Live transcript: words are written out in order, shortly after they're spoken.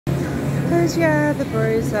Hoosier the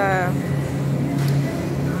Bruiser,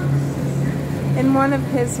 in one of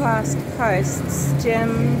his last posts,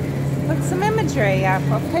 Jim put some imagery up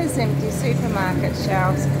of his empty supermarket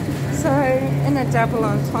shelves. So in a double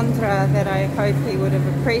entendre that I hope he would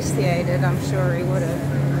have appreciated, I'm sure he would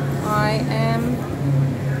have, I am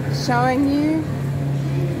showing you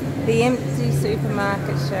the empty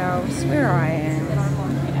supermarket shelves where I am.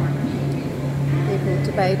 People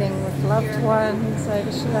debating with loved ones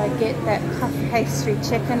over should I get that puff pastry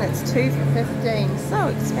chicken, it's 2 for $15, so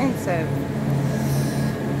expensive.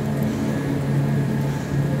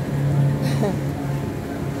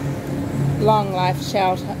 Long life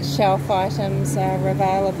shelf items are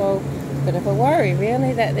available. Bit of a worry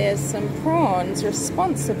really that there's some prawns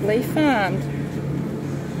responsibly farmed.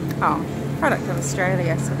 Oh, product of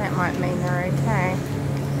Australia, so that might mean they're okay.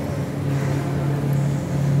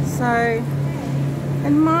 So,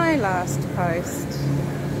 in my last post,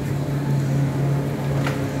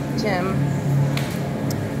 Jim,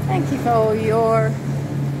 thank you for all your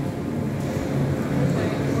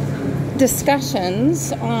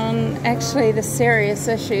discussions on actually the serious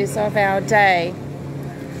issues of our day.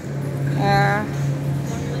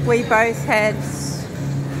 We both had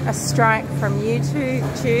a strike from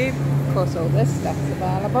YouTube. Of course, all this stuff's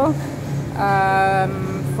available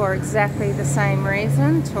for exactly the same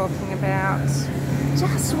reason, talking about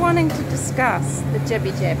just wanting to discuss the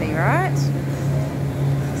jibby-jabby, right?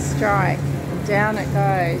 Strike, and down it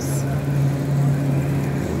goes.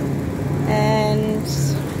 And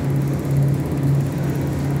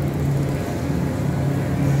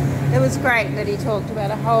it was great that he talked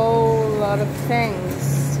about a whole lot of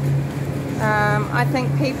things. I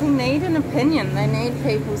think people need an opinion. They need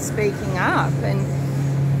people speaking up and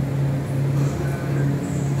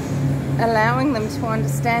allowing them to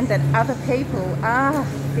understand that other people are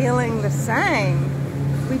feeling the same.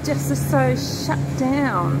 We just are so shut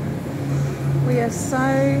down. We are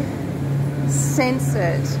so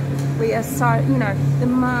censored. We are so, you know, the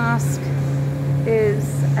mask is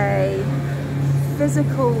a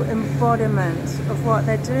physical embodiment of what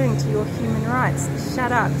they're doing to your human rights.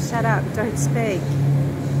 Shut up, don't speak.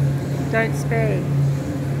 Don't speak.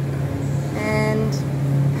 And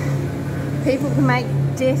people can make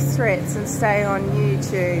death threats and stay on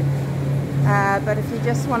YouTube. But if you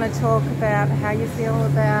just want to talk about how you feel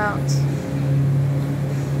about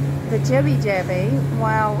the jibby-jabby,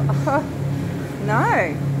 well,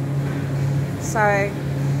 no. So,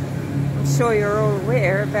 I'm sure you're all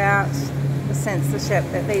aware about the censorship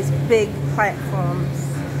that these big platforms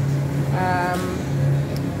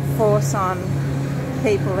force on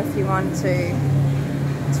people if you want to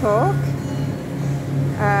talk.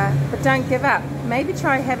 But don't give up. Maybe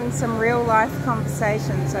try having some real life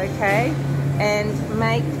conversations, okay? And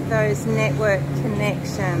make those network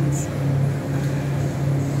connections.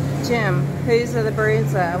 Jim, Hoosier the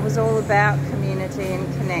Bruiser, was all about community and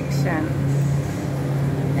connection.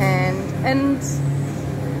 And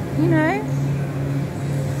you know,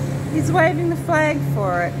 he's waving the flag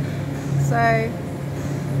for it. So,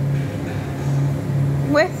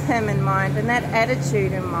 with him in mind and that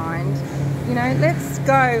attitude in mind, you know, let's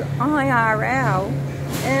go IRL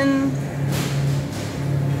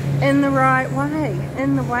in the right way,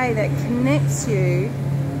 in the way that connects you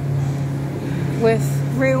with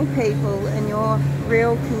real people in your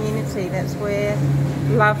real community. That's where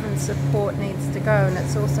love and support needs to go, and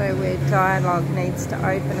it's also where dialogue needs to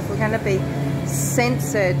open. If we're going to be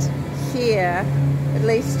censored here, at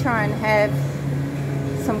least try and have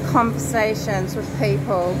some conversations with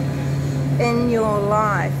people in your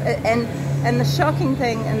life. And the shocking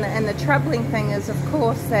thing and the troubling thing is, of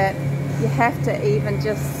course, that you have to even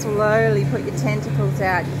just slowly put your tentacles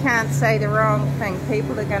out. You can't say the wrong thing.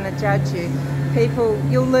 People are going to judge you.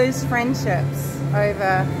 You'll lose friendships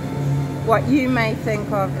over what you may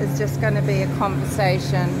think of is just going to be a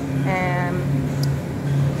conversation.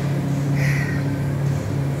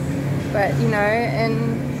 But, you know,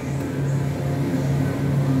 in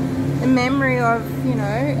memory of, you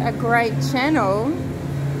know, a great channel,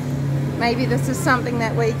 maybe this is something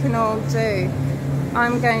that we can all do.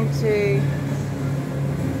 I'm going to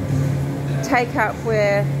take up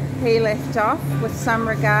where he left off with some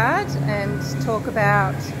regard and talk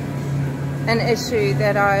about an issue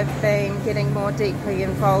that I've been getting more deeply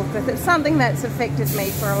involved with. It's something that's affected me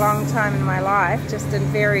for a long time in my life, just in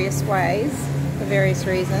various ways, for various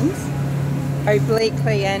reasons,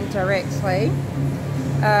 obliquely and directly.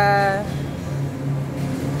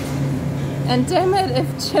 And damn it,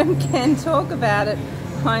 if Jim can talk about it,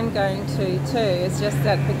 I'm going to too. It's just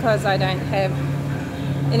that because I don't have...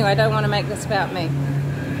 Anyway, I don't want to make this about me.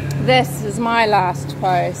 This is my last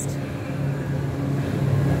post.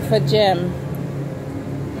 for Jim.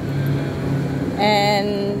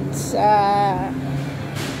 And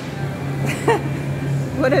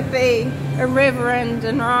would it be irreverent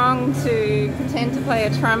and wrong to pretend to play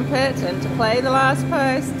a trumpet and to play the last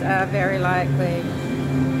post? Very likely.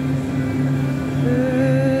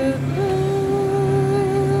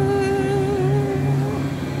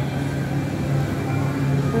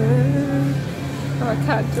 Oh, I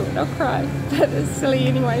can't do it, I'll cry. But it's silly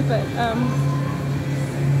anyway, but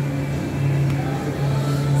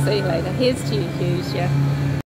see you later. Here's to you, Hughes, yeah.